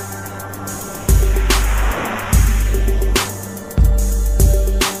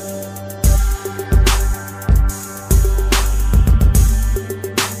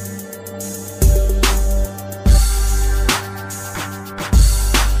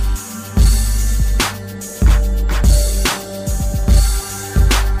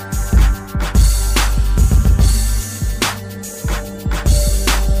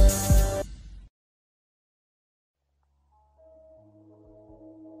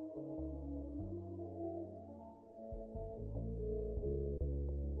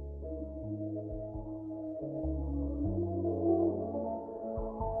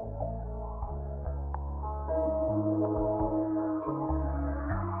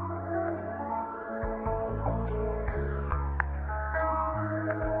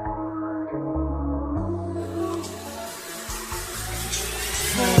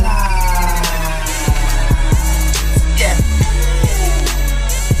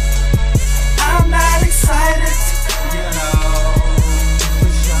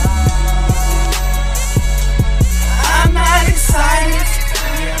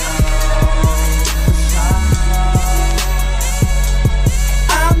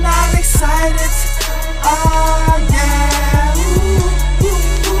 excited. Oh yeah.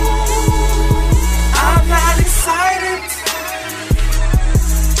 I'm not excited.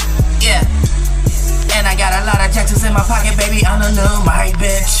 Yeah. And I got a lot of Jacksons in my pocket, baby. I'm the new Mike,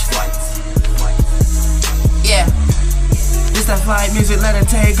 bitch. Yeah. This that flight music, let it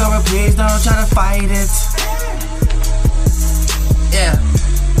take over. Please don't try to fight it. Yeah.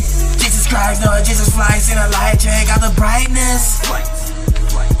 Jesus Christ, no, Jesus flies in a light, check out the brightness.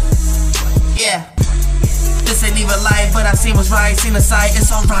 Yeah. This ain't even life, but I seen what's right, seen the sight, it's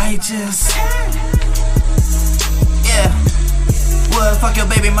so righteous. Yeah. Would fuck your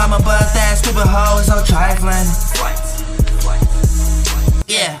baby mama, but that stupid hoe is so trifling.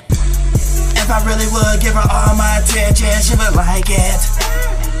 Yeah. If I really would give her all my attention, she would like it.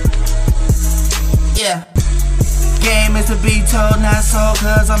 Yeah. Game is to be told, not sold,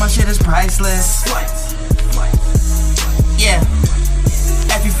 cause all my shit is priceless. Yeah.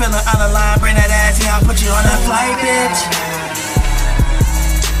 If you feelin' on the line, bring that ass here, I'll put you on that flight, bitch.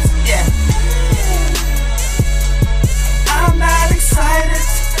 Yeah. I'm not excited.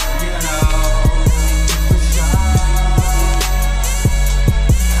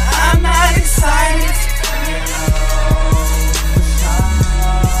 I'm not excited.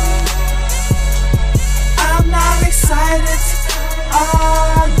 I'm not excited.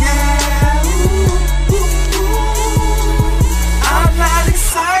 Oh yeah. I'm not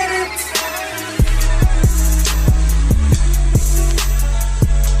excited.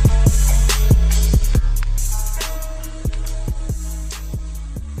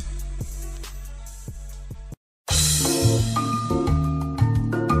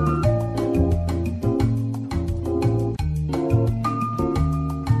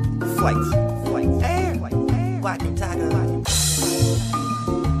 Air. Walking tiger.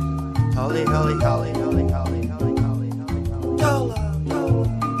 Holy. Doelow.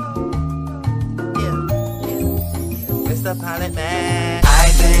 Yeah. It's the pilot man.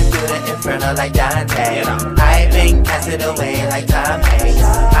 I've been through the Inferno like Dantes. I've been casted away like Tom Hanks.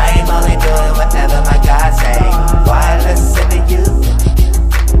 I'm only doing whatever my God say. Why listen to you?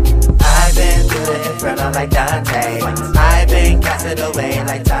 I've been through the Inferno like Dantes. I've been casted away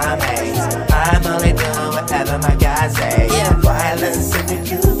like Tom Hanks. I'm only doing whatever my God say. Why listen to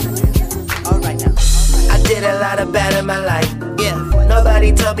you? Alright now. I did a lot of bad in my life. Yeah.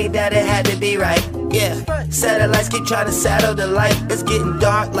 Nobody told me that it had to be right. Yeah. Satellites keep trying to saddle the light. It's getting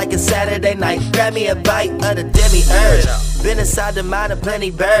dark like a Saturday night. Grab me a bite of the demi-urge. Been inside the mind of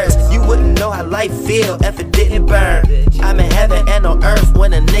plenty birds. You wouldn't know how life feel if it didn't burn. I'm in heaven and on earth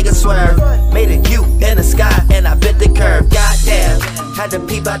when a nigga swerve. Made a U in the sky and I bit the curve. Goddamn, had to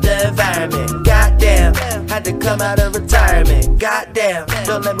peep out the environment. Goddamn, had to come out of retirement. Goddamn,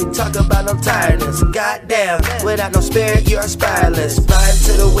 don't let me talk about no tiredness. Goddamn, without no spirit you're spireless. Flying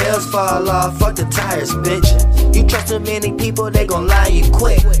till the wheels fall off, fuck the tires, bitch. You trust too many people, they gon' lie you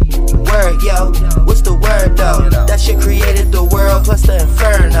quick. Word, yo, what's the word though? That shit created the world plus the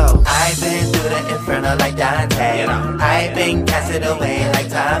Inferno. I've been through the Inferno like Dantes. I've been casted away like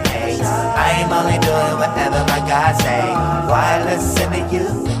Tom Hanks. I am only doing whatever my God say. Why listen to you?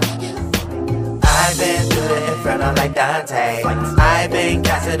 I've been through the Inferno like Dantes. I've been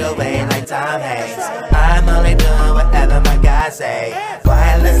casted away like Tom Hanks. I'm only doing whatever my God say.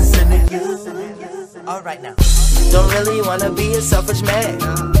 Why listen to you? Alright now. Don't really wanna be a selfish man.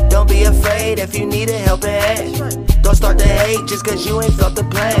 Don't be afraid if you need a helping hand. Don't start to hate just cause you ain't felt the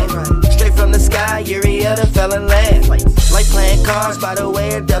plan. Straight from the sky, Uriel done fell in land. Like playing cards by the way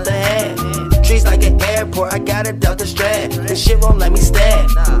it dealt a hand. Trees like an airport, I got a Delta strand. This shit won't let me stand.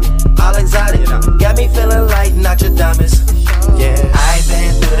 All exotic, got me feeling like Nostradamus. Yeah, I've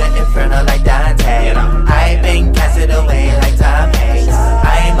been through the Inferno like Dantes. I've been casted away like Tom Hanks.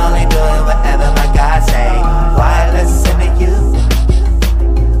 I am only doing whatever my God say. Why listen to you?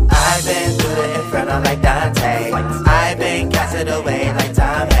 I've been through the Inferno like Dantes. I've been casted away like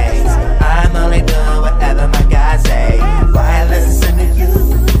Tom Hanks. I'm only doing whatever my God say. Why listen to you?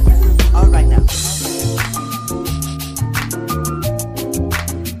 Alright now.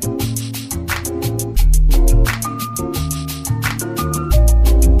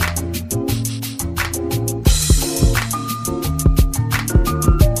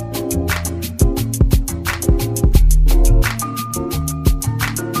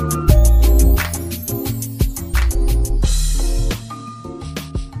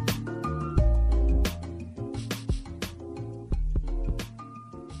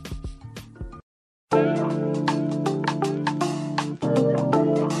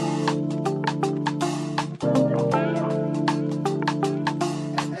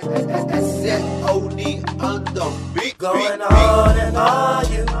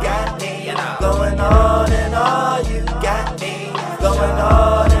 Going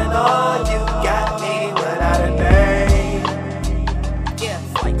on and on, you got me without a name. Yeah,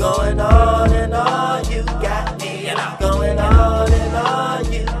 going on and on, you got me. Going on and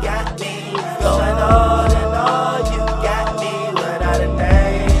on, you got me. Going on and on, you got me without a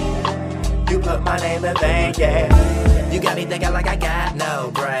name. You put my name in vain, yeah. You got me thinking like I got no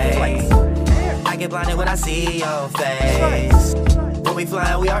brains. I get blinded when I see your face. When we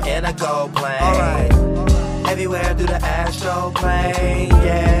fly, we are in a gold plane. Everywhere through the astral plane,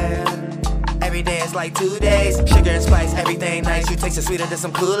 yeah. Every day is like 2 days. Sugar and spice, everything nice. You taste it sweeter than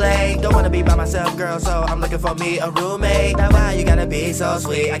some Kool-Aid. Don't wanna be by myself, girl, so I'm looking for me a roommate. Now why you gotta be so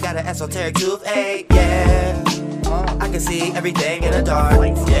sweet? I got an esoteric toothache, yeah. I can see everything in the dark,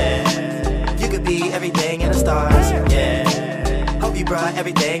 yeah. You could be everything in the stars, yeah. Hope you brought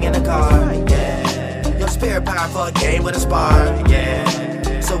everything in the car, yeah. Your spirit powerful game with a spark,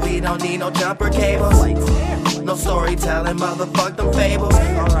 yeah. So we don't need no jumper cables. No storytelling, motherfuck them fables.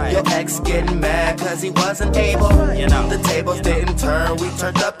 Your ex getting mad cause he wasn't able. The tables didn't turn, we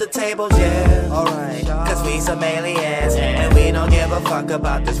turned up the tables, yeah. Cause we some aliens, and we don't give a fuck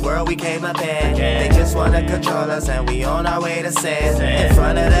about this world we came up in. They just wanna control us and we on our way to sin. In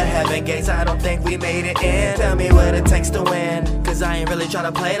front of the heaven gates, I don't think we made it in. Tell me what it takes to win, cause I ain't really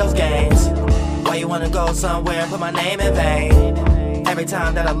tryna play those games. Why you wanna go somewhere and put my name in vain? Every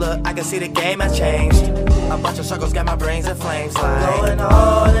time that I look, I can see the game has changed. A bunch of circles got my brains in flames like going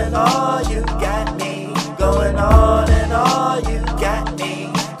on and on, you got me. Going on and on, you got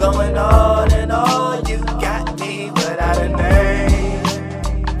me. Going on and on, you got me without a name.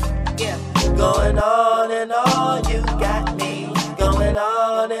 Yeah. Going on and on, you got me. Going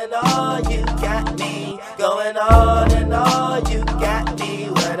on and on, you got me. Going on and on, you got me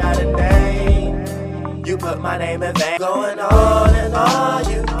without a name. You put my name in vain. Going on and on,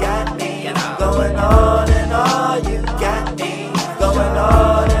 you got me. Going on and on, you got me. Going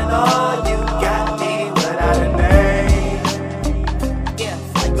on and on, you got me without a name. Yeah.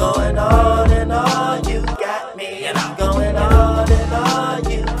 Going on and on, you got me. Going on and on,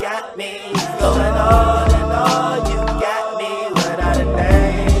 you got me. Going on and on, you got me without a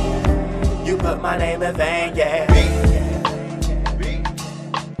name. You put my name in vain, yeah.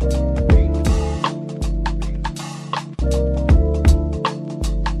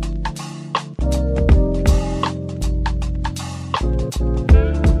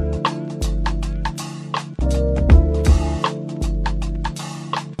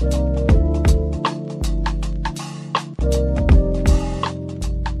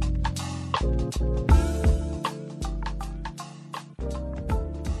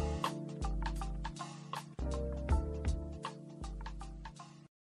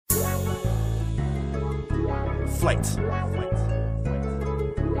 Flight.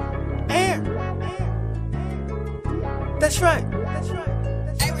 Air. That's right.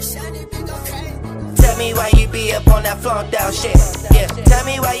 Tell me why you be up on that Flonked Out shit. Yeah. Tell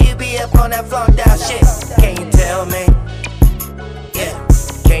me why you be up on that Flonked Out shit. Can you tell me? Yeah.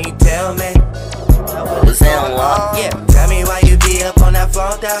 Can you tell me? Yeah. Tell me why you be up on that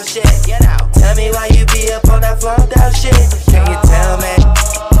Flonked Out shit. Tell me why you be up on that Flonked Out shit. Can you tell me?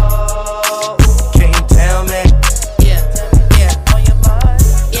 Can you tell me?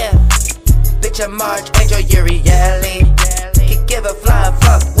 I'm Archangel Uriel. Could give a flying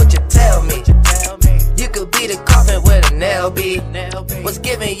fuck what you tell me. You could be the coffin with a nail beat. Was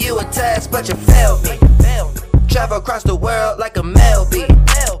giving you a test but you failed me. Travel across the world like a mail beat.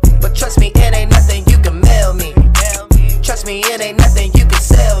 But trust me, it ain't nothing you can mail me. Trust me, it ain't nothing you can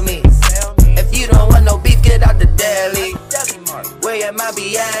sell me. If you don't want no beef, get out the deli. Where your mind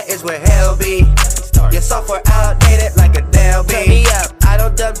be at is where hell be. Your software outdated like a Dell be. Turn me up, I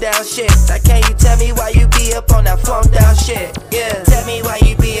don't dumb down shit. Now can you tell me why you be up on that Flonked Out shit? Yeah. Tell me why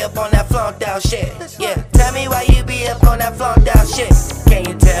you be up on that Flonked Out shit. Yeah. Tell me why you be up on that Flonked Out shit. Can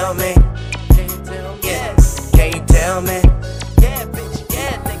you tell me? Yeah. Can you tell me? Yeah, bitch.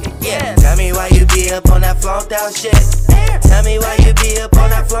 Yeah, nigga. Yeah. Tell me why you be up on that Flonked Out shit. Tell me why you be up on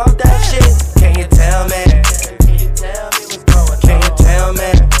that Flonked Out shit. Can you tell me? Can you tell me what's going on? Can you tell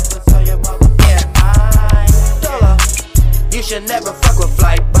me? Doelow, you should never fuck with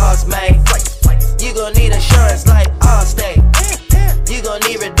flight boss, man. You gon' need insurance like Allstate. You gon'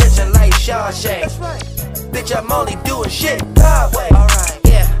 need redemption like Shawshank. Bitch, I'm only doing shit God way.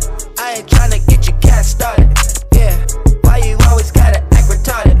 Yeah, I ain't tryna get your cat started. Yeah, why you always gotta act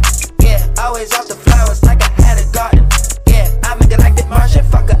retarded? Yeah, always off the flowers like I had a garden. Yeah, I make it like the Martian,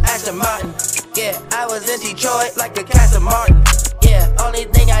 fuck a Aston Martin. Yeah, I was in Detroit like a Castle Martin. Yeah, only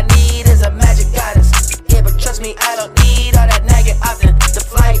thing I need is a magic goddess. Yeah, but trust me, I don't need all that nagging often. The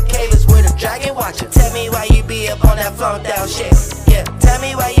flight cave is with a dragon watching. Tell me why you be up on that Flonked Out shit. Yeah, Tell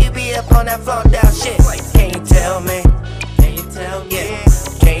me why you be up on that flonked out shit. Can you tell me? Can you tell me? Yeah.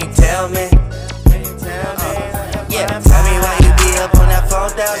 Can you tell me? Can you tell me? Yeah. Tell me why you be up on that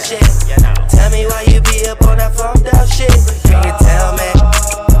flonked out shit. Tell me why you be up on that flonked out shit. Can you tell me?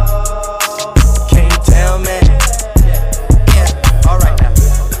 Can you tell me? Yeah. Alright now.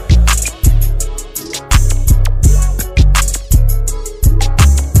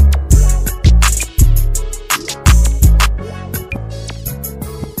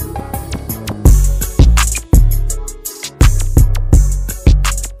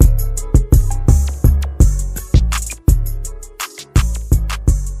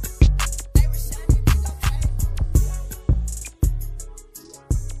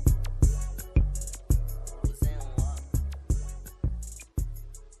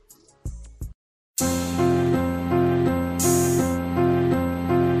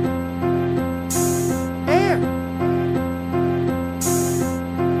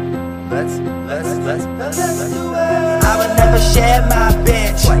 Let's do it. I would never share my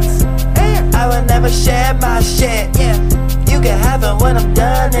bitch. I would never share my shit. You can have it when I'm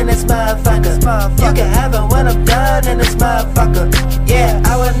done in this motherfucker. You can have it when I'm done in this motherfucker. Yeah,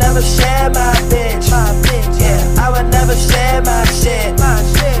 I would never share my bitch. Yeah, I would never share my shit.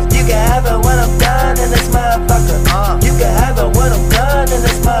 You can have it when I'm done in this motherfucker. You can have it when I'm done in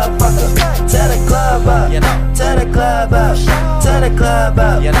this motherfucker. Tell the club up. Tell the club up. Tell the club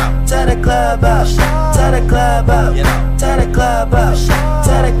up. Tell the club up. Tell the club up. Tell the club up.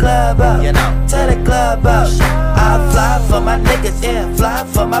 Tell the club up. Tell the club up. I fly for my niggas, yeah. Fly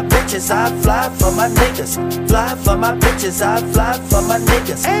for my bitches. I fly for my niggas. Fly for my bitches. I fly for my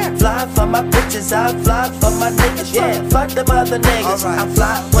niggas. Fly for my bitches. I fly for my niggas. Yeah, fuck them other niggas. I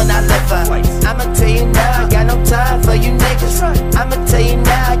fly when I live up. I'ma tell you now, I got no time for you niggas. I'ma tell you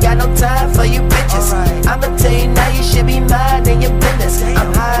now, I got no time for you bitches. I'ma tell you now, you should be minding your business.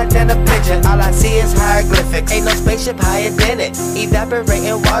 I'm higher than a pigeon. All I see is hieroglyphics. Ain't no spaceship higher than it.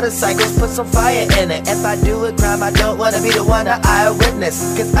 Evaporating water cycles, put some fire in it. If I do a crime, I don't wanna be the one that I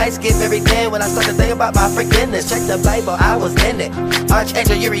witness. Cause I skip every day when I start to think about my forgiveness. Check the Bible, I was in it.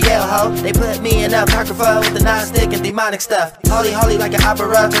 Archangel Uriel, ho. They put me in a apocrypha with the non-stick and demonic stuff. Holy, holy like an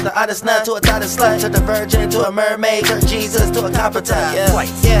opera. Turn the honest nut to a tighter slut. Turn the virgin to a mermaid. Turn Jesus to a copper top. Yeah,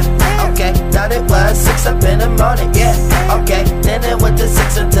 okay. Thought it was 6 up in the morning. Yeah, okay. Then it went to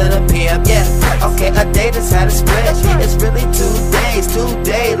 6 until the PM. Yeah, okay. A day that's had a split. It's really 2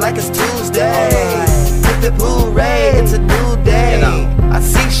 days like it's Tuesday. Hip hooray, it's a new day. I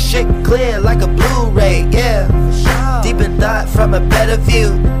see shit clear like a Blu-ray. Yeah, deep in thought from a better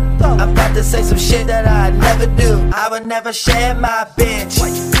view. I'm about to say some shit that I never do. I would never share my bitch.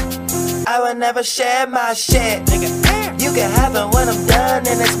 I would never share my shit. You can have it when I'm done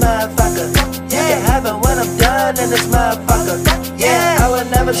in this motherfucker. You can have it when I'm done in this motherfucker. Yeah, I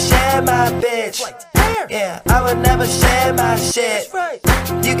would never share my bitch. Yeah, I would never share my shit.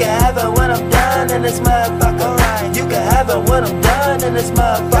 You can have it when I'm done in this motherfucker. You can have it when I'm done in this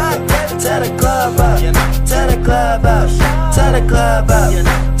motherfucker. Tell the club up. Tell the club up. Tell the club up.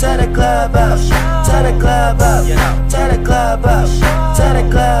 Tell the club up. Tell the club up. Tell the club up. Tell the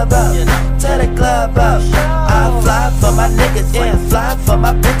club up. Tell the club up. I fly for my niggas, yeah. Fly for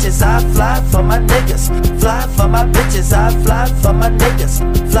my bitches. I fly for my niggas. Fly for my bitches. I fly for my niggas.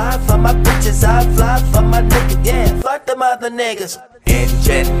 Fly for my bitches. I fly for my niggas. Yeah, fuck them other niggas.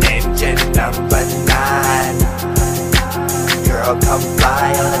 Engine number 9. Girl, come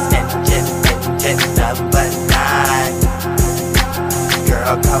fly on this engine number 9.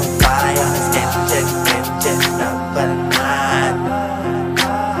 Girl, come fly on this engine number 9.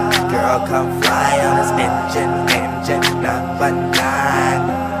 Girl, come fly on this engine number 9.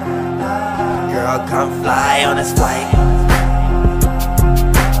 Girl, come fly on this flight.